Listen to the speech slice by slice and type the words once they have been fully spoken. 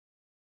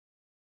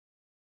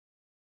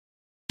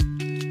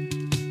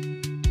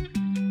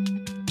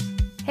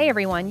Hey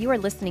everyone, you are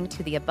listening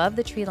to the Above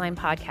the Treeline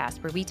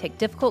podcast, where we take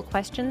difficult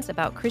questions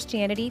about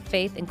Christianity,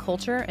 faith, and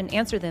culture and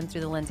answer them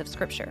through the lens of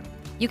Scripture.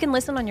 You can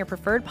listen on your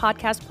preferred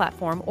podcast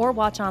platform or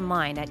watch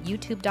online at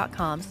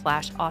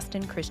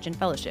youtube.com/Austin Christian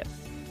Fellowship.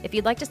 If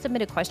you'd like to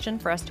submit a question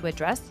for us to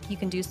address, you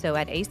can do so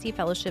at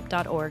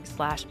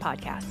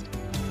acfellowship.org/podcast.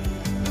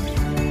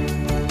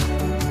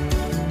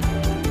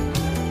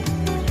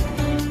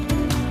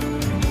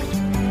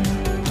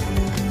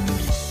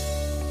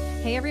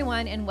 Hey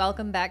everyone, and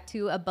welcome back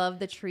to Above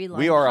the Treeline.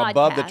 We are podcast.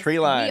 Above the tree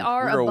line.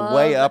 We're We're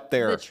way up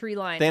there. The tree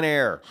line. Thin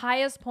air.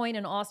 Highest point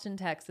in Austin,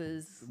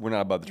 Texas. We're not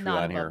above the tree Not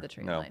line above here. the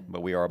tree no, line.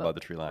 but we are above the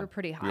tree line. We're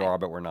pretty high. We are,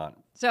 but we're not.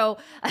 So,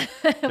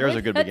 There's a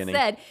with good that beginning.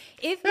 said,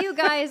 if you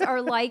guys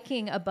are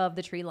liking Above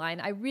the Tree Line,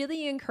 I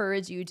really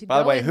encourage you to By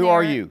go the way, in who there.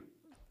 are you?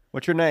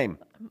 What's your name?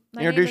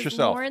 My Introduce name is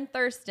yourself. Lauren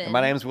Thurston. And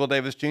my name is Will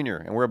Davis Jr.,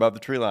 and we're above the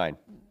tree line.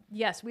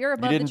 Yes, we are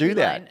above didn't the tree do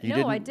that. line. You no,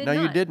 didn't- I did no,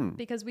 not. you didn't.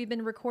 Because we've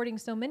been recording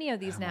so many of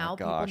these now.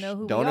 Gosh, People know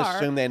who don't we are.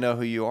 assume they know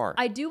who you are.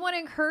 I do want to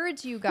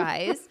encourage you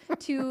guys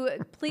to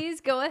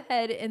please go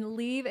ahead and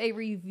leave a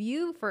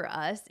review for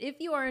us if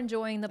you are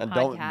enjoying the and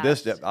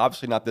podcast.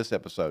 obviously not this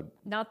episode.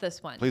 Not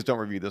this one. Please don't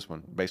review this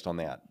one based on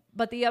that.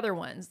 But the other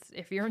ones,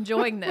 if you're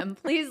enjoying them,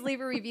 please leave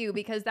a review,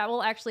 because that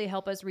will actually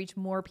help us reach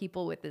more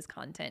people with this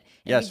content.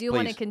 And Yes, we do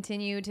want to please.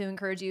 continue to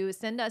encourage you.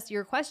 Send us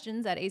your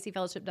questions at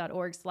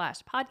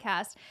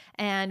acfellowship.org/podcast,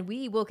 and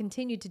we will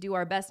continue to do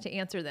our best to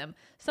answer them.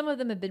 Some of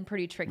them have been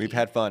pretty tricky. We've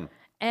had fun.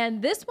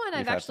 And this one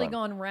I've had actually fun.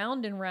 gone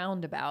round and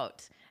round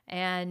about.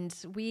 And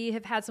we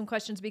have had some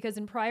questions because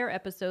in prior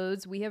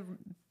episodes, we have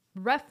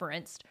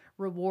referenced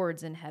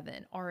rewards in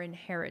heaven, our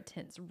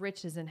inheritance,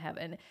 riches in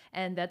heaven.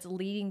 And that's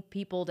leading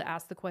people to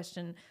ask the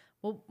question,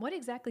 well, what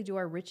exactly do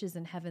our riches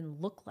in heaven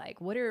look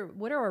like? What are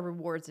our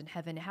rewards in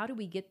heaven? How do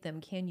we get them?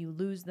 Can you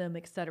lose them,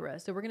 etc.?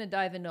 So we're going to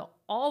dive into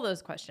all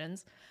those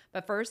questions.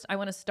 But first, I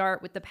want to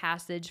start with the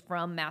passage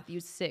from Matthew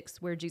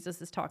 6, where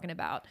Jesus is talking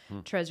about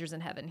treasures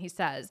in heaven. He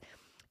says,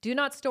 "Do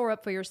not store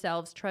up for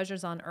yourselves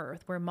treasures on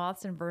earth, where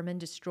moths and vermin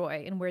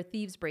destroy and where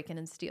thieves break in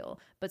and steal.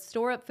 But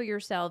store up for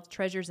yourselves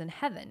treasures in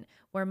heaven,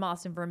 where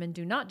moths and vermin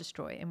do not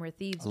destroy and where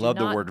thieves I do love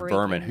not the word break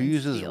vermin. in Who and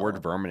uses the steal."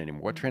 word vermin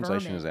anymore? What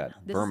translation Vermin. is that?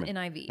 This vermin. is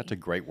NIV. That's a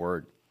great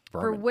word.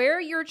 For Vermin. where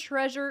your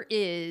treasure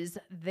is,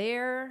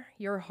 there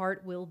your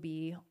heart will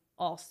be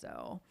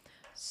also.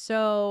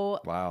 So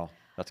Wow,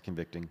 that's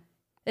convicting.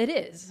 it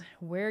is.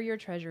 Where your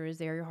treasure is,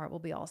 there your heart will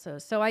be also.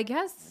 So I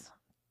guess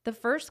the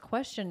first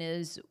question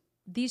is,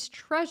 these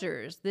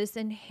treasures, this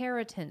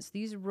inheritance,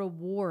 these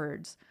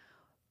rewards,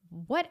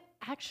 what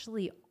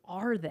actually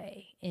are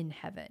they in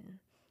heaven?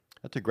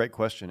 That's a great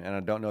question, and I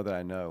don't know that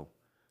I know.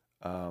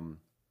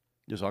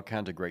 There's all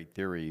kinds of great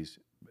theories.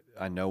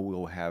 I know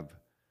we'll have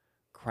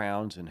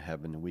crowns in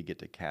heaven, and we get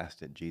to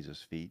cast at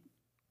Jesus' feet.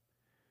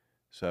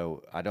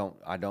 So I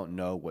don't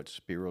know what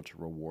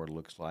spiritual reward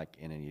looks like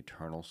in an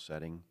eternal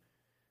setting,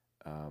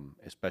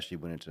 especially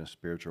when it's a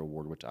spiritual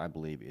reward, which I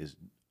believe is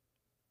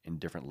in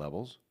different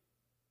levels.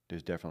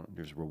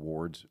 There's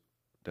rewards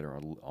that are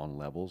on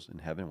levels in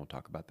heaven. We'll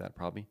talk about that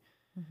probably.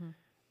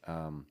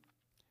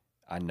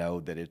 I know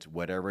that it's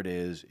whatever it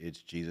is.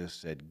 It's Jesus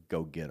said,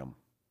 "Go get them."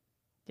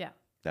 Yeah.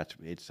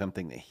 It's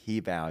something that He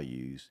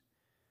values.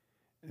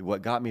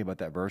 What got me about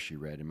that verse you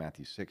read in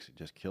Matthew 6, it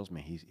just kills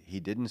me. He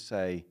didn't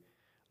say,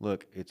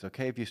 "Look, it's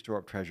okay if you store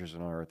up treasures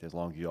on earth as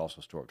long as you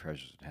also store up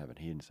treasures in heaven."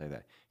 He didn't say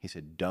that. He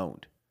said,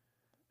 "Don't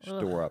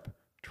store up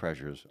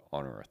treasures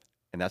on earth."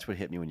 And that's what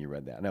hit me when you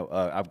read that. I know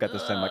I've got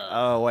this thing like,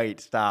 oh, wait,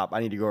 stop. I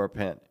need to go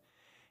repent.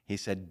 He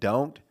said,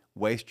 "Don't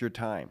waste your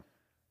time."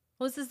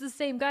 Well, this is the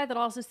same guy that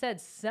also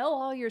said, sell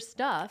all your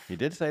stuff. He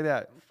did say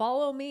that.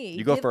 Follow me.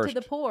 You go give first. to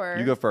the poor.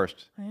 You go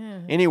first.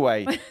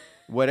 Anyway,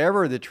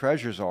 whatever the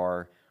treasures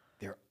are,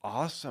 they're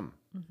awesome.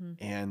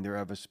 And they're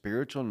of a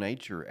spiritual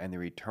nature, and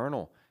they're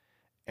eternal.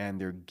 And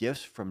they're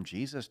gifts from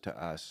Jesus to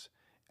us.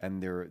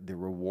 And they're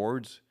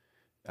rewards.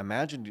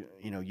 Imagine,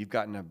 you've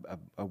gotten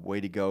a way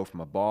to go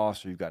from a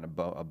boss, or you've gotten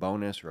a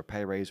bonus or a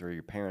pay raise, or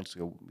your parents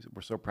go,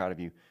 "We're so proud of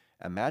you."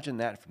 Imagine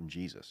that from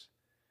Jesus.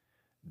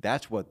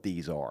 That's what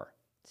these are.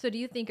 So do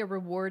you think a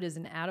reward is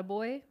an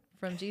attaboy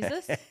from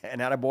Jesus? And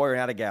not a boy or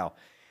not a gal.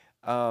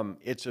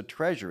 It's a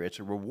treasure. It's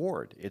a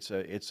reward.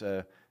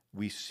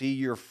 We see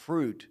your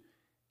fruit,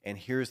 and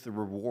here's the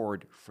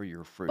reward for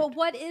your fruit. But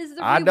what is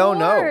the I reward? don't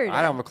know.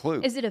 I don't have a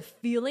clue. Is it a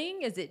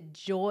feeling? Is it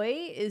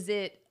joy? Is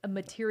it a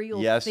material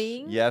Yes,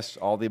 thing? yes,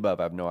 all the above.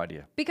 I have no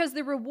idea. Because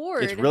the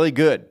reward It's really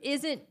good.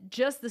 isn't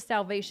just the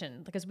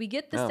salvation, because we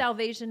get the No.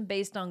 salvation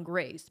based on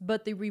grace,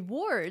 but the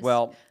rewards.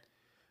 Well,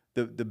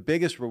 the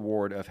biggest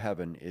reward of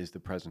heaven is the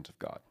presence of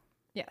God.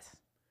 yes.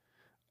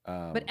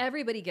 But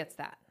everybody gets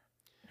that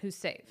who's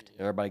saved.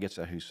 Everybody gets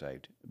that who's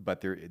saved.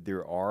 But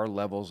there are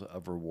levels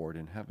of reward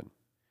in heaven.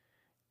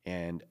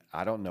 And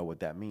I don't know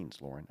what that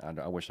means, Lauren.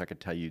 I wish I could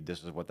tell you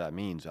this is what that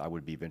means. I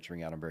would be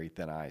venturing out on very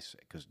thin ice,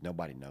 because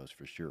nobody knows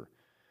for sure.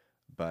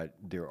 But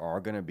there are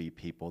going to be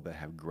people that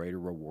have greater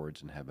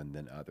rewards in heaven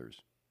than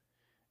others.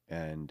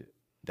 And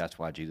that's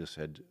why Jesus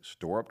said,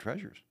 store up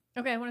treasures.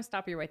 Okay, I want to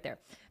stop you right there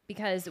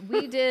because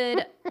we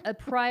did a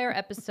prior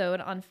episode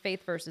on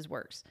faith versus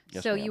works.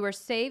 Yes, So ma'am. you are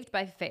saved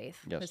by faith.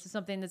 Yes. This is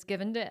something that's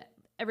given to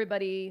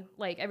everybody,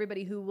 like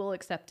everybody who will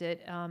accept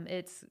it.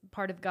 It's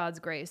part of God's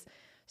grace.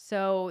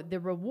 So the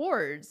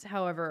rewards,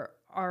 however,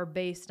 are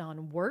based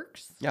on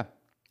works. Yeah,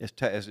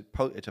 it's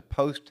a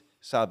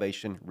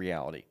post-salvation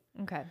reality.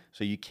 Okay,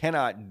 So you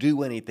cannot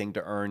do anything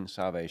to earn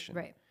salvation.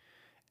 right.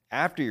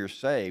 After you're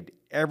saved,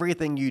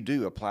 everything you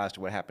do applies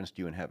to what happens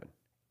to you in heaven.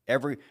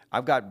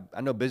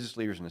 I know business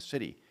leaders in the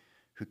city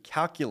who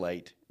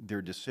calculate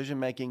their decision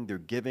making, their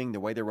giving, the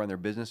way they run their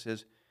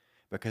businesses,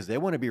 because they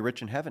want to be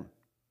rich in heaven.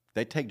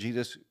 They take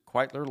Jesus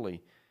quite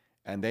literally,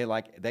 and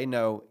they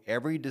know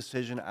every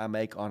decision I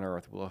make on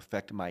earth will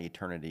affect my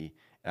eternity,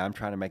 and I'm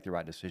trying to make the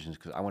right decisions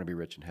because I want to be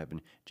rich in heaven.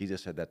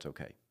 Jesus said that's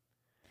okay.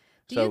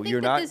 Do So you think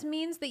you're that not. this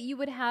means that you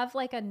would have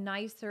like a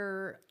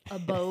nicer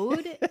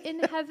abode in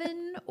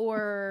heaven,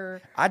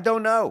 or I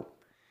don't know.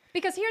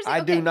 because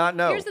I do not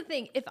know. Here's the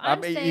thing: if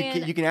I'm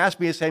saying you can ask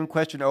me the same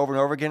question over and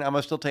over again, I'm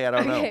gonna still tell you I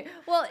don't know.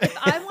 well, if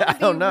I want I to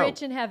don't be know.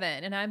 rich in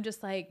heaven, and I'm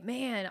just like,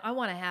 man, I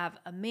want to have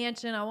a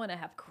mansion, I want to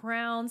have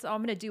crowns, I'm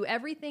going to do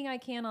everything I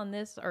can on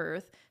this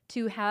earth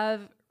to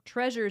have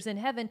treasures in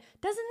heaven.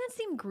 Doesn't that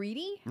seem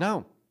greedy?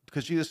 No,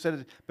 because Jesus said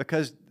it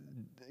because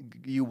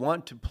you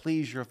want to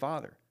please your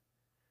Father,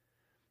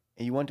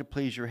 and you want to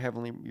please your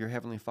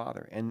heavenly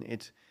Father, and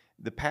it's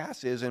the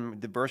pass is in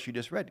the verse you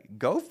just read.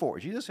 Go for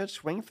it. Jesus said,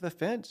 swing for the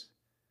fence.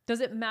 Does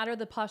it matter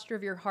the posture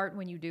of your heart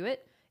when you do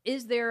it?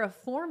 Is there a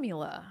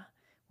formula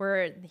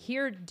where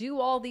here, do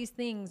all these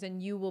things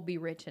and you will be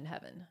rich in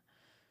heaven?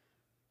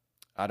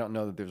 I don't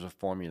know that there's a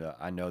formula.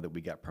 I know that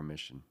we got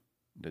permission,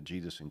 that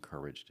Jesus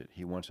encouraged it.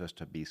 He wants us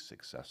to be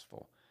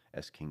successful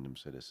as kingdom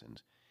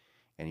citizens.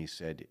 And he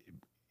said,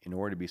 in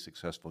order to be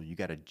successful, you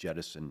got to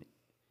jettison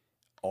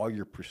all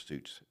your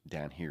pursuits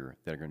down here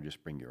that are going to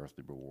just bring you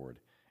earthly reward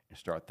and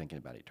start thinking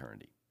about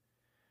eternity.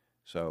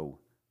 So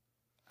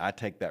I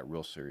take that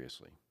real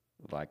seriously.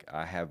 Like,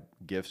 I have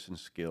gifts and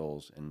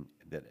skills and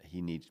that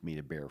he needs me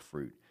to bear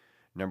fruit.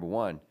 Number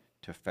one,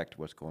 to affect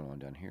what's going on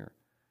down here.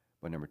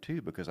 But number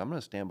two, because I'm going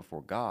to stand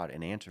before God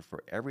and answer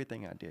for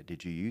everything I did.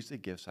 Did you use the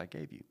gifts I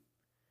gave you?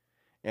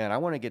 And I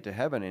want to get to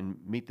heaven and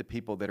meet the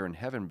people that are in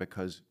heaven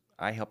because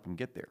I helped them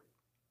get there.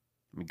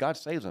 I mean, God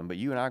saves them, but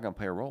you and I are going to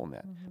play a role in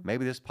that. Mm-hmm.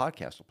 Maybe this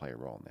podcast will play a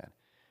role in that.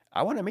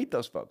 I want to meet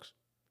those folks.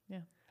 Yeah.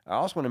 I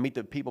also want to meet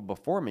the people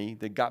before me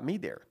that got me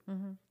there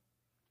Mm-hmm.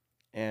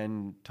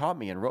 and taught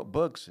me and wrote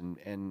books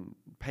and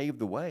paved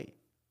the way,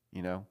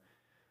 you know?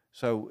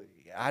 So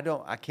I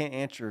can't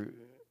answer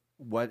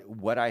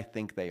what I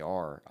think they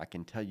are. I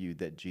can tell you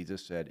that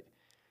Jesus said,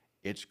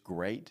 it's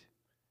great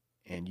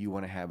and you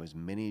want to have as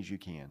many as you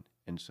can.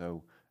 And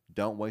so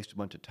don't waste a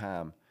bunch of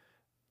time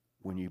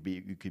when you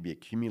could be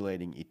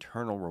accumulating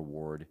eternal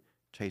reward,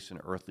 chasing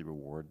earthly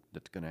reward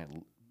that's going to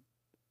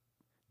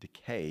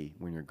decay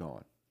when you're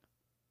gone.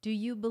 Do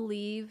you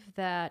believe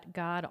that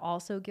God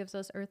also gives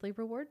us earthly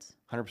rewards?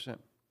 100%.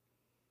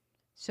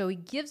 So he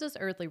gives us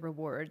earthly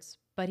rewards,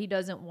 but he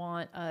doesn't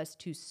want us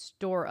to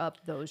store up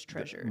those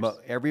treasures.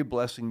 Every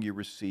blessing you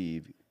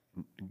receive,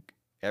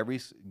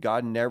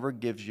 God never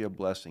gives you a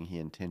blessing he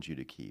intends you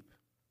to keep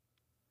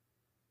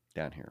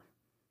down here.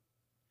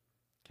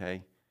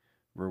 Okay?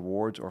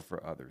 Rewards are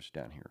for others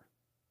down here.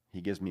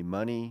 He gives me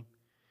money.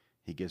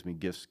 He gives me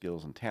gifts,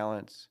 skills, and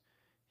talents.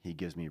 He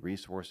gives me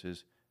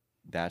resources.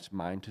 That's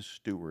mine to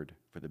steward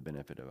for the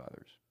benefit of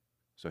others.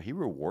 So he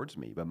rewards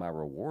me, but my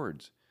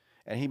rewards,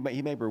 and he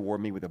may reward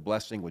me with a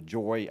blessing, with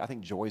joy. I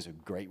think joy is a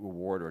great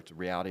reward, or it's a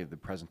reality of the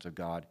presence of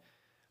God.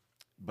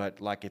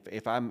 But like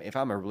if I'm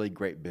a really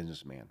great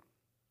businessman,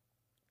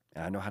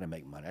 and I know how to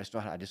make money,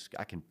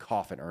 I can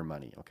cough and earn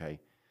money, okay?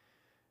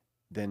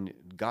 Then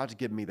God's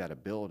given me that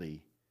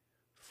ability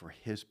for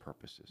his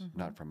purposes, Mm-hmm.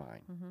 not for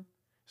mine. Mm-hmm.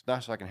 It's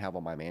not so I can have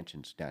all my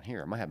mansions down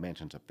here. I'm going to have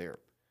mansions up there.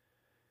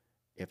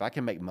 If I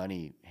can make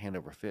money hand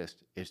over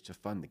fist, it's to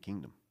fund the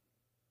kingdom.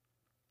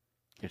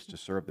 It's to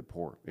serve the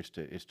poor. It's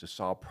to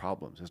solve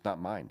problems. It's not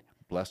mine.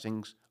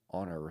 Blessings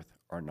on earth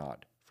are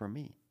not for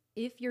me.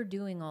 If you're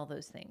doing all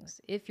those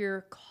things, if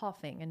you're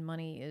coughing and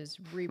money is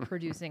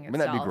reproducing itself,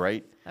 Wouldn't that be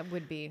great? That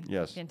would be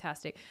Yes.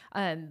 fantastic.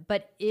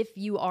 But if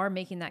you are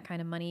making that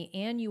kind of money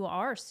and you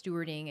are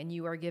stewarding and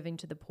you are giving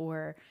to the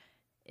poor,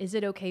 is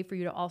it okay for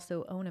you to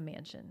also own a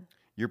mansion?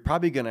 You're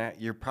probably gonna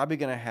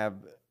have.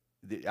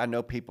 I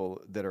know people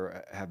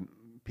that have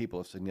people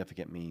of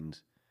significant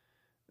means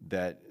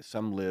that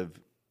some live.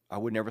 I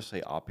would never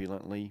say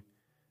opulently,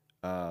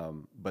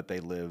 but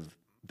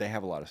they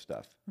have a lot of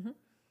stuff, Mm-hmm.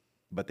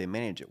 but they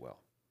manage it well,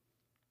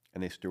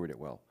 and they steward it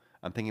well.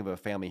 I'm thinking of a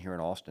family here in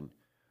Austin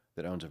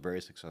that owns a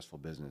very successful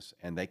business,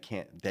 and they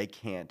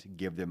can't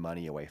give their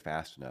money away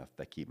fast enough.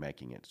 They keep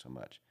making it so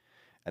much,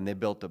 and they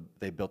built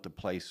a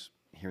place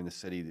here in the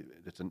city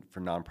that's for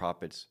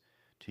nonprofits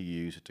to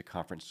use. It's a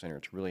conference center.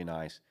 It's really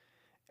nice,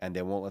 and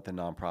they won't let the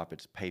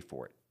nonprofits pay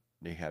for it.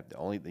 The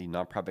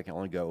nonprofit can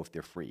only go if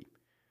they're free.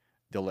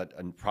 They'll let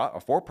a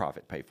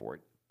for-profit pay for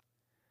it,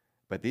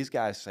 But these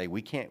guys say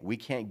we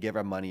can't give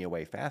our money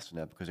away fast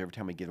enough because every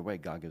time we give it away,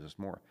 God gives us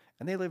more.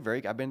 And they live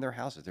I've been in their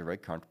houses. They're very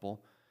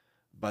comfortable,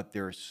 but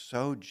they're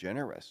so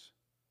generous.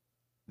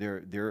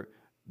 Their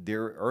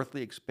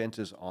earthly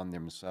expenses on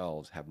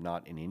themselves have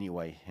not in any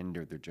way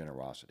hindered their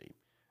generosity.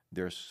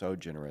 They're so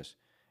generous,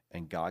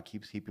 and God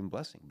keeps heaping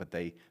blessing. But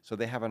they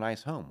have a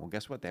nice home. Well,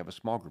 guess what? They have a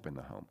small group in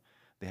the home.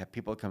 They have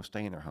people that come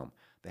stay in their home.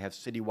 They have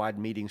citywide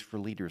meetings for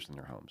leaders in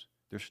their homes.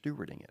 They're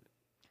stewarding it.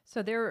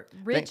 So they're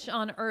rich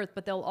on earth,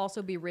 but they'll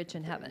also be rich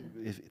in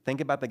heaven.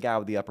 Think about the guy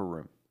with the upper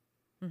room.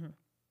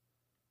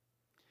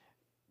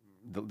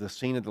 The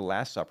scene of the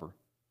Last Supper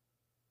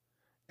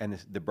and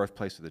the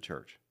birthplace of the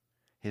church.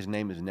 His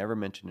name is never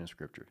mentioned in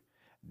Scripture.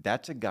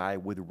 That's a guy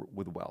with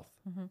wealth.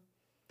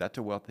 That's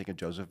a wealth. Think of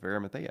Joseph of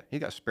Arimathea. He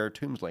got spare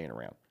tombs laying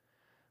around.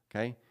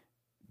 Okay,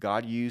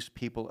 God used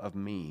people of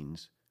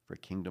means for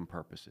kingdom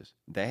purposes.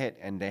 They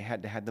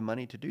had to have the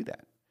money to do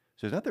that.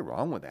 So there's nothing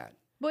wrong with that.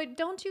 But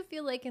don't you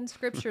feel like in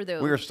Scripture, though,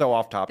 We are so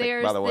off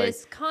topic, by the way. There's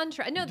this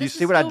contrast. No, Do you this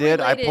see is what I still did?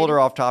 related. I pulled her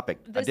off topic.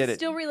 I This did is it.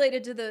 still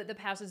related to the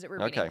passage that we're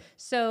reading. Okay.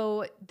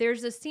 So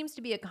seems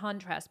to be a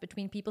contrast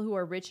between people who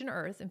are rich in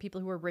earth and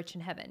people who are rich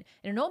in heaven.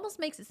 And it almost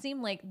makes it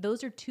seem like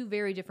those are two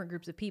very different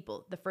groups of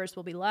people. The first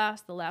will be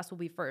last, the last will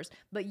be first.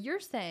 But you're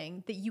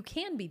saying that you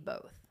can be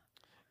both.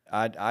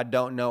 I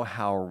don't know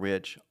how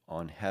rich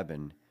on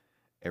heaven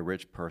a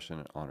rich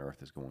person on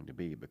earth is going to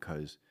be,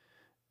 because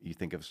you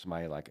think of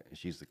somebody like,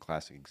 she's the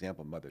classic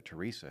example, Mother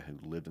Teresa, who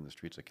lived in the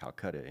streets of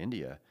Calcutta,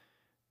 India.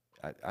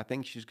 I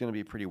think she's going to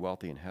be pretty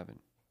wealthy in heaven.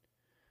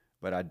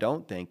 But I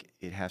don't think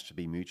it has to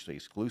be mutually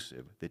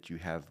exclusive that you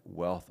have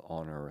wealth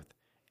on earth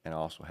and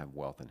also have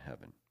wealth in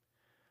heaven.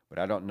 But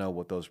I don't know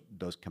what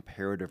those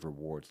comparative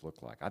rewards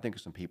look like. I think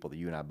of some people that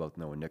you and I both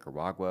know in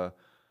Nicaragua,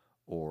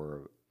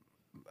 or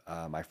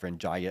my friend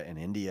Jaya in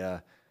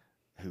India,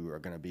 who are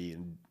going to be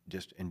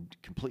in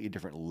completely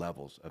different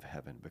levels of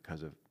heaven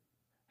because of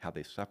how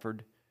they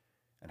suffered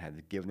and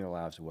had given their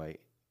lives away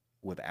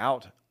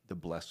without the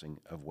blessing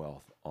of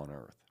wealth on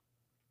earth.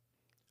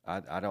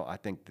 I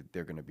think that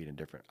they're going to be in a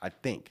different. I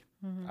think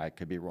I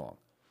could be wrong.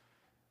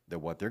 That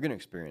what they're going to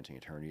experience in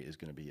eternity is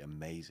going to be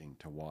amazing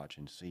to watch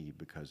and see,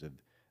 because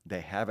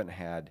they haven't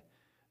had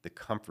the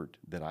comfort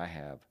that I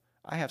have.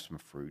 I have some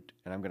fruit,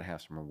 and I'm going to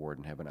have some reward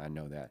in heaven. I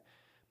know that,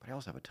 but I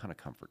also have a ton of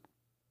comfort.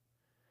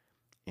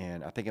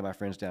 And I think of my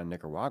friends down in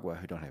Nicaragua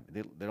who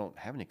they don't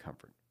have any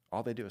comfort.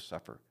 All they do is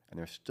suffer, and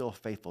they're still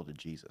faithful to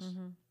Jesus.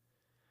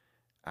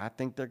 I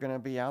think they're going to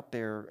be out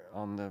there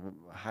on the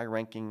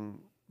high-ranking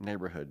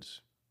neighborhoods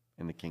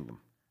in the kingdom.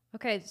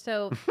 Okay,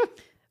 so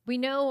we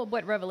know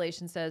what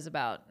Revelation says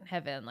about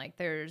heaven. Like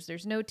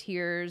there's no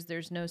tears,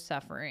 there's no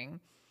suffering.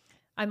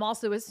 I'm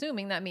also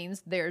assuming that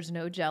means there's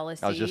no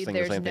jealousy. I was just thinking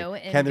there's the same no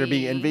thing. envy. Can there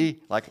be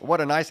envy? Like,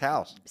 what a nice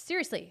house.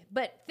 Seriously,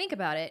 but think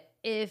about it.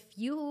 If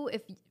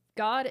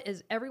God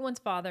is everyone's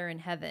father in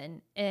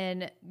heaven,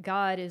 and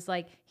God is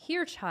like,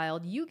 here,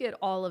 child, you get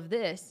all of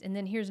this, and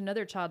then here's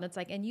another child, and it's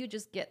like, and you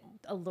just get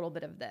a little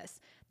bit of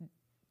this.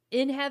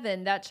 In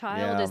heaven, that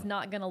child is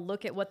not going to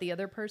look at what the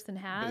other person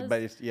has.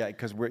 But it's,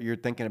 because you're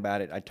thinking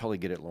about it. I totally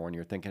get it, Lauren.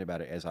 You're thinking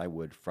about it as I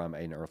would from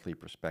an earthly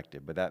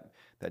perspective. But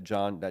that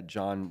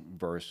John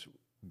verse,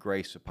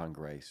 grace upon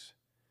grace,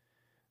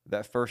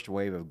 that first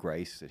wave of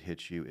grace that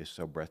hits you is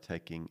so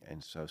breathtaking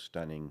and so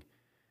stunning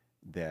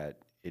that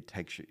it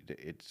takes you.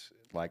 It's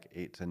like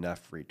it's enough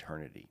for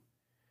eternity.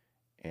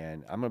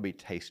 And I'm going to be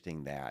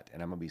tasting that,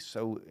 and I'm going to be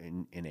so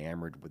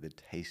enamored with the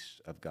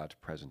taste of God's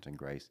presence and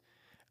grace.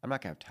 I'm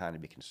not going to have time to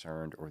be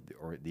concerned or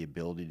the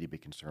ability to be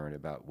concerned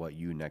about what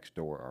you next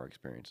door are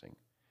experiencing.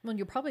 Well,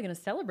 you're probably going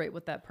to celebrate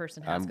what that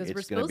person has, because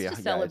we're It's gonna supposed be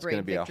to celebrate it's going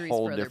to be a victories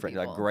whole for other different.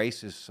 people. Like,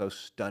 grace is so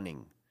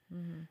stunning.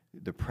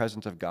 The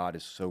presence of God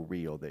is so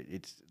real that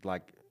it's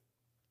like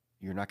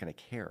you're not going to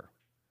care.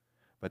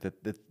 But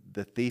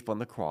the thief on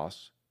the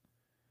cross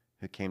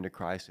who came to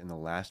Christ in the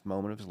last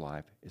moment of his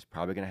life is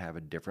probably going to have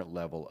a different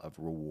level of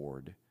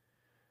reward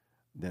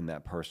than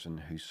that person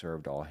who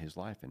served all his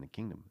life in the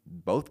kingdom.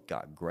 Both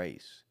got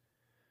grace.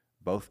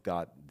 Both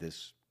got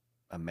this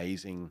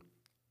amazing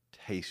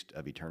taste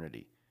of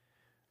eternity.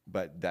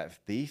 But that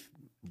thief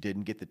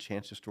didn't get the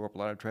chance to store up a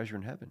lot of treasure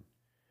in heaven.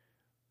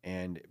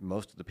 And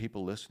most of the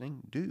people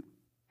listening do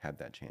have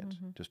that chance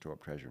to store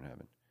up treasure in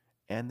heaven.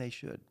 And they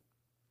should.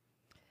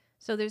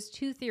 So there's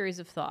two theories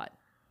of thought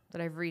that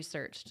I've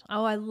researched.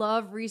 Oh, I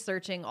love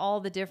researching all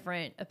the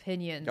different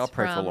opinions Y'all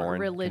pray for from Lauren.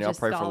 Can y'all religious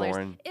pray for scholars.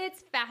 Lauren?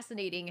 It's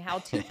fascinating how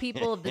two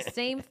people of the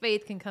same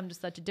faith can come to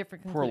such a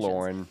different Poor conclusions.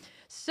 Lauren.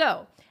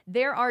 So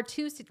there are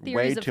two theories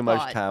Way of too thought.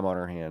 much time on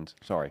her hands.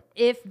 Sorry.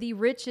 If the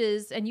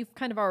riches, and you've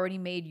kind of already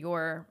made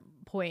your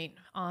point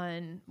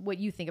on what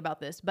you think about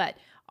this, but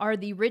are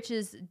the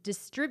riches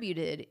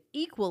distributed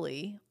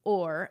equally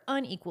or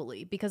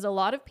unequally? Because a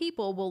lot of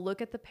people will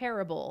look at the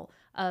parable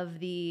of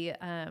the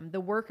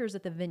workers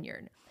at the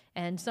vineyard.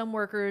 And some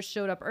workers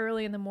showed up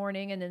early in the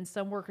morning, and then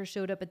some workers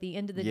showed up at the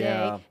end of the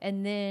day,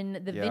 and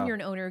then the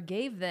vineyard owner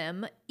gave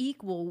them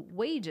equal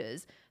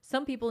wages.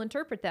 Some people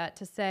interpret that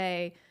to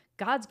say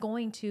God's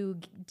going to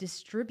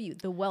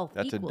distribute the wealth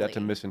equally. That's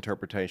a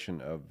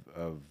misinterpretation of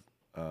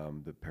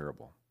the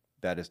parable.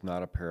 That is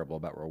not a parable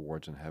about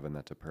rewards in heaven.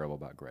 That's a parable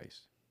about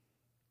grace.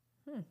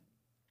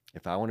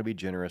 If I want to be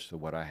generous to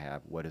what I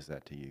have, what is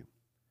that to you?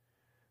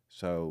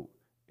 So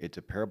it's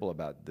a parable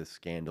about the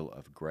scandal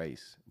of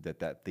grace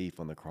that thief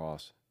on the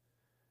cross.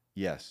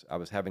 Yes, I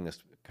was having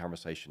this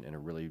conversation in a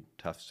really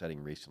tough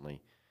setting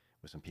recently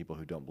with some people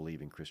who don't believe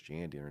in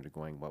Christianity, and they're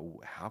going, well,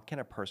 how can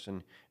a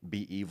person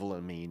be evil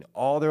and mean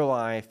all their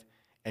life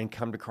and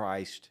come to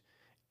Christ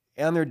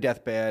on their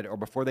deathbed or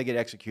before they get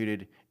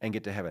executed and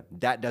get to heaven?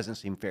 That doesn't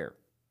seem fair.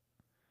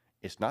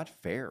 It's not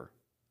fair.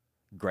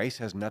 Grace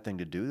has nothing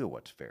to do with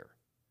what's fair.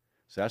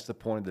 So that's the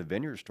point of the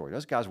vineyard story.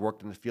 Those guys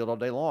worked in the field all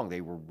day long.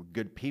 They were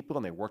good people,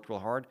 and they worked real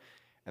hard.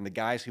 And the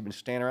guys who've been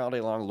standing around all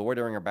day long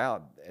loitering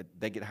about,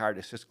 they get hired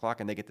at 6 o'clock,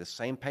 and they get the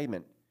same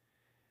payment.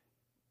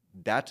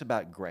 That's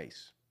about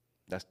grace.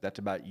 That's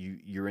about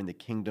you're in the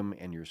kingdom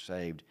and you're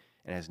saved.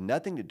 And it has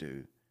nothing to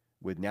do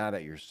with, now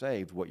that you're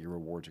saved, what your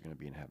rewards are going to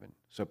be in heaven.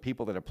 So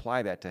people that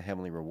apply that to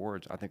heavenly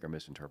rewards, I think, are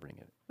misinterpreting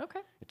it. Okay.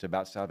 It's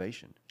about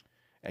salvation.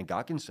 And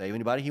God can save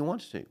anybody he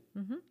wants to.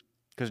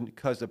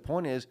 Because the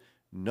point is,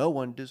 no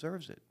one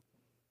deserves it.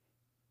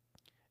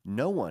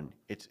 No one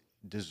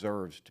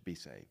deserves to be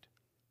saved.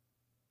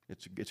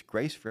 It's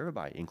grace for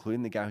everybody,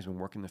 including the guy who's been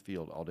working the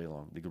field all day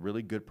long. The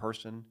really good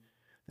person,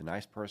 the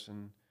nice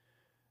person,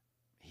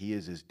 he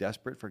is as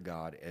desperate for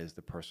God as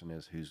the person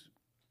is who's,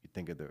 you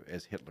think of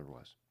as Hitler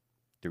was.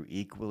 They're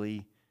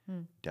equally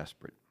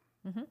desperate.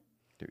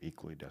 They're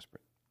equally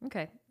desperate.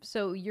 Okay.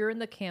 So you're in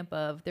the camp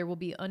of there will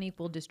be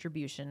unequal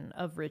distribution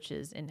of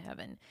riches in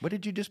heaven. What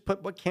camp did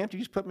you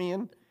just put me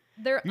in?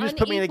 They're You just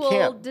put me in a unequal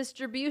camp.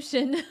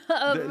 distribution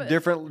of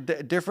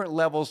Different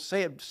levels.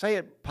 Say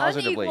it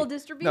positively. unequal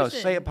distribution. No,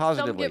 say it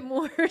positively. Some get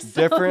more, some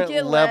Different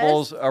get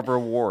levels less. of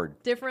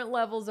reward. Different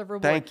levels of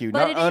reward. Thank you. But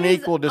Not it is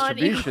unequal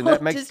distribution. unequal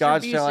That makes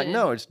God sound like, distribution.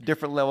 no, it's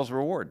different levels of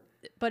reward.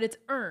 But it's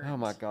earned. Oh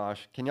my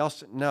gosh. Can y'all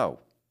no.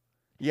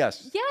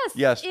 Yes. Yes.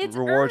 Yes. It's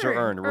Rewards are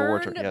earned. earned.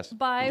 Rewards are Earned yes.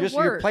 by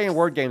You're playing works.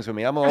 word games with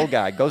me. I'm an old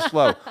guy. Go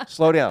slow.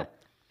 Slow down.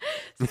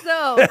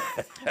 So,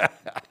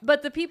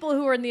 but the people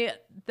who are in the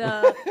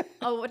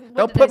what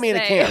Don't did put I me in a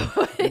say?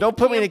 camp. Don't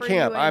put me in a Camp are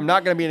camp. you I'm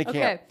not going to be in a camp.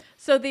 Okay,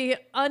 so the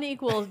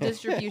unequal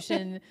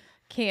distribution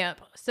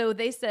camp. So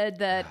they said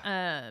that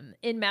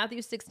in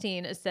Matthew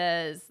 16 it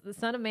says the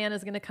Son of Man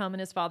is going to come in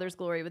his Father's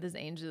glory with his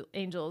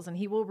angels, and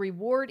he will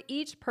reward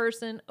each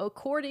person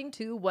according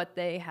to what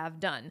they have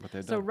done.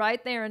 So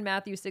right there in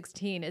Matthew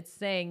 16, it's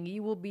saying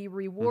you will be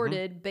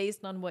rewarded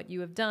based on what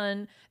you have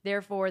done.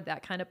 Therefore,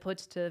 that kind of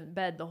puts to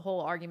bed the whole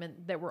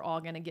argument that we're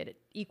all going to get it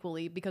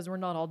equally because we're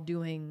not all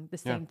doing the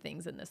same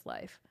things in this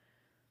life.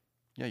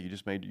 Yeah, you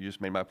just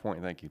made my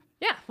point. Thank you.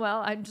 Yeah,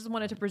 well, I just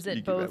wanted to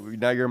present both.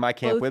 Now you're in my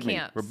camp both with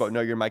camps. me.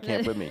 No, you're in my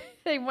camp with me.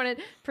 I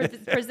wanted to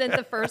present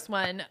the first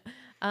one.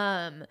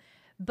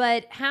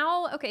 But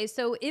how, okay,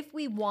 so if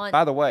we want.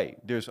 By the way,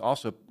 there's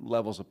also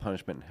levels of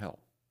punishment in hell.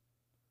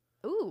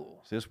 Ooh.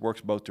 So this works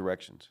both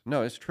directions.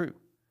 No, it's true.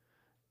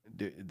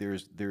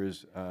 There's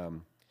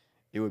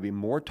it would be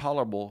more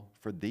tolerable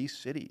for these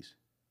cities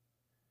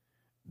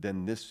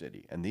than this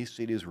city, and these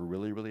cities were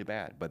really, really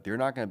bad. But they're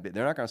not going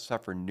to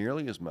suffer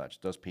nearly as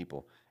much, those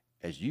people,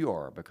 as you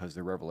are, because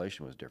their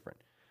revelation was different.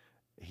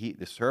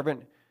 The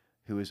servant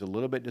who is a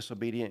little bit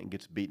disobedient and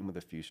gets beaten with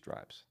a few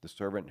stripes. The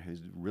servant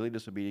who's really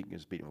disobedient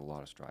gets beaten with a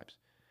lot of stripes.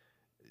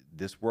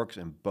 This works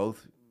in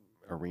both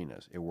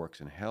arenas. It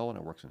works in hell and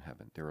it works in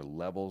heaven. There are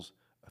levels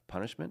of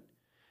punishment.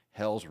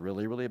 Hell's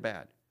really, really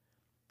bad.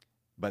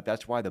 But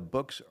that's why the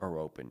books are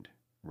opened,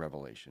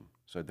 Revelation.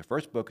 So the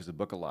first book is the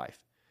book of life.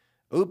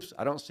 Oops,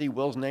 I don't see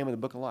Will's name in the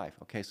book of life.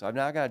 Okay, so I've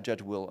now got to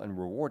judge Will and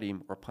reward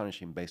him or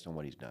punish him based on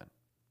what he's done.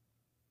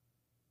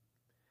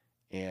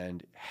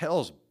 And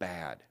hell's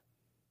bad.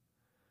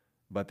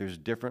 But there's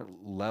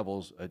different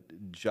levels.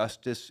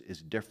 Justice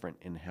is different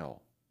in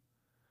hell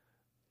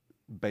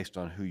based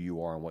on who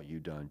you are and what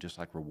you've done, just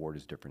like reward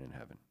is different in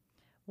heaven.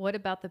 What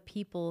about the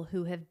people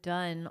who have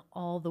done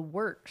all the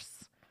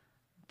works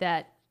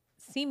that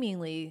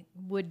seemingly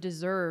would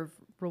deserve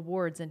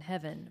rewards in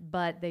heaven,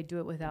 but they do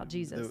it without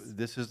Jesus?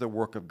 This is the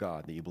work of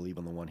God, that you believe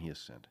on the one he has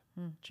sent.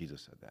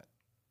 Jesus said that.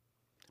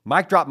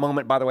 Mic drop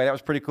moment, by the way. That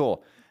was pretty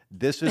cool.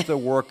 This is the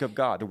work of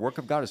God. The work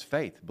of God is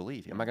faith,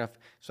 belief.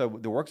 So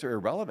the works are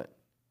irrelevant.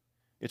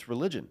 It's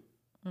religion.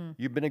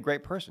 You've been a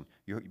great person,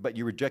 but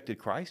you rejected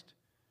Christ.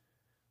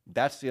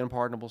 That's the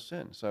unpardonable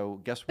sin.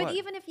 So guess what? But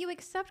even if you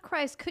accept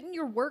Christ, couldn't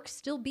your works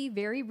still be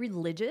very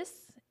religious?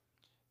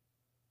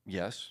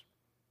 Yes.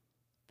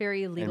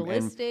 Very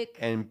legalistic?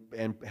 And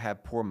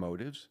have poor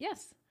motives.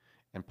 Yes.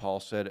 And Paul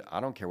said,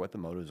 I don't care what the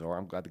motives are.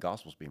 I'm glad the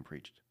gospel's being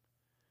preached.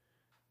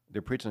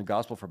 They're preaching the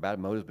gospel for bad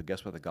motives, but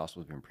guess what? The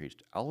gospel's being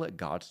preached. I'll let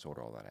God sort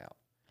all that out.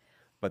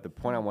 But the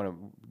point I want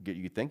to get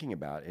you thinking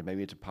about, and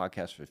maybe it's a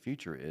podcast for the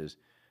future, is,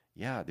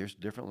 yeah, there's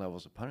different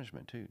levels of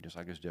punishment too, just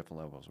like there's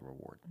different levels of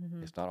reward.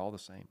 It's not all the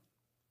same.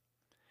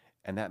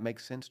 And that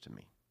makes sense to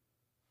me.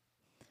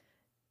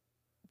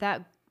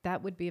 That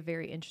That would be a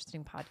very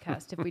interesting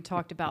podcast if we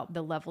talked about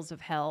the levels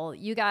of hell.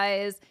 You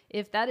guys,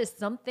 if that is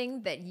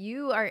something that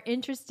you are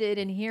interested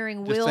in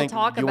hearing, Just we'll think,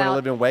 talk do you about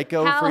want to live in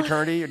Waco how- for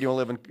eternity, or do you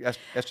want to live in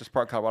Estes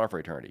Park, Colorado for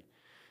eternity?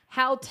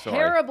 how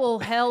terrible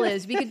hell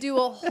is. We could do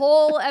a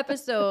whole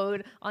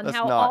episode on Let's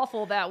how not.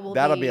 awful that will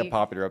That'll be. be a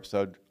popular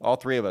episode. All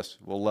three of us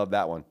will love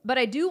that one. But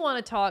I do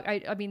want to talk.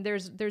 I mean,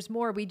 there's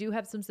more. We do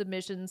have some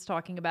submissions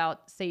talking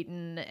about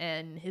Satan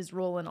and his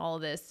role in all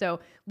of this. So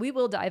we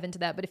will dive into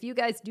that. But if you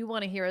guys do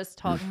want to hear us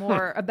talk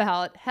more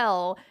about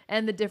hell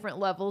and the different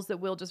levels that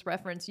we'll just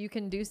reference, you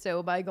can do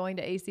so by going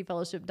to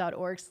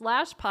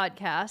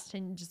acfellowship.org/podcast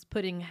and just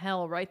putting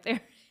hell right there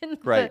in,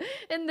 Great.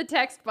 in the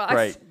text box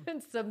Great.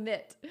 and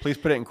submit. Please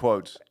put it in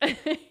quotes.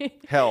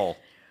 Hell.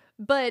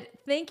 But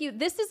thank you.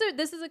 This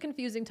is a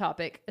confusing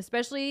topic,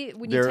 especially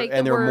when you take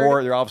the They're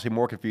word. they're obviously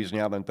more confusing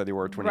now than they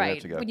were 20 Right.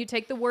 minutes ago. When you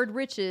take the word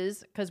riches,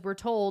 because we're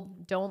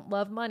told don't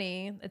love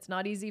money. It's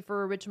not easy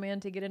for a rich man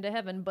to get into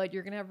heaven, but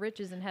you're going to have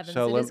riches in heaven.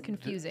 So it is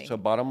confusing. So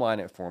bottom line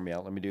it for me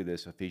out. Let me do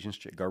this.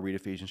 Go read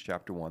Ephesians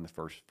chapter 1, the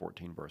first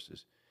 14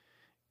 verses.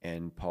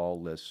 And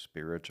Paul lists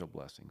spiritual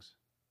blessings.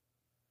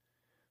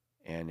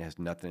 And it has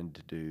nothing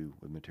to do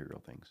with material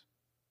things.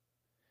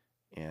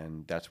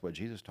 And that's what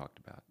Jesus talked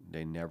about.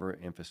 They never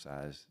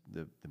emphasize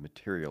the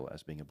material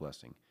as being a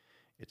blessing.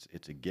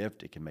 It's a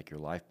gift. It can make your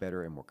life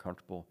better and more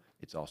comfortable.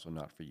 It's also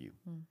not for you.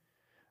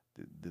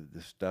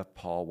 The stuff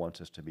Paul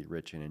wants us to be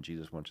rich in and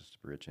Jesus wants us to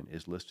be rich in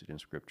is listed in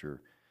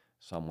Scripture.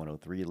 Psalm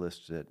 103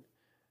 lists it.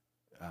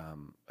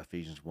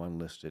 Ephesians 1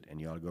 lists it. And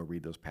you ought to go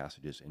read those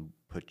passages and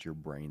put your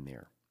brain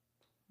there.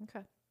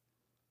 Okay.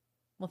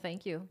 Well,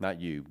 thank you.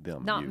 Not you,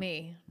 them. Not you.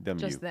 me. Them,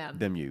 just you. them.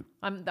 Them, you.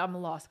 I'm a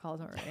lost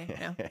cause already.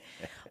 Yeah.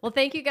 Well,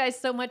 thank you guys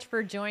so much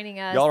for joining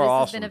us. Y'all are This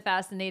awesome. has been a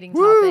fascinating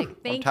Woo! topic. I'm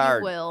Thank you,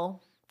 tired.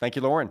 Will. Thank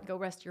you, Lauren. Go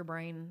rest your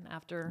brain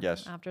after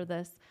Yes. after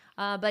this.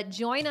 But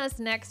join us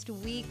next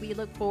week. We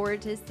look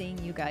forward to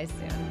seeing you guys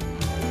soon.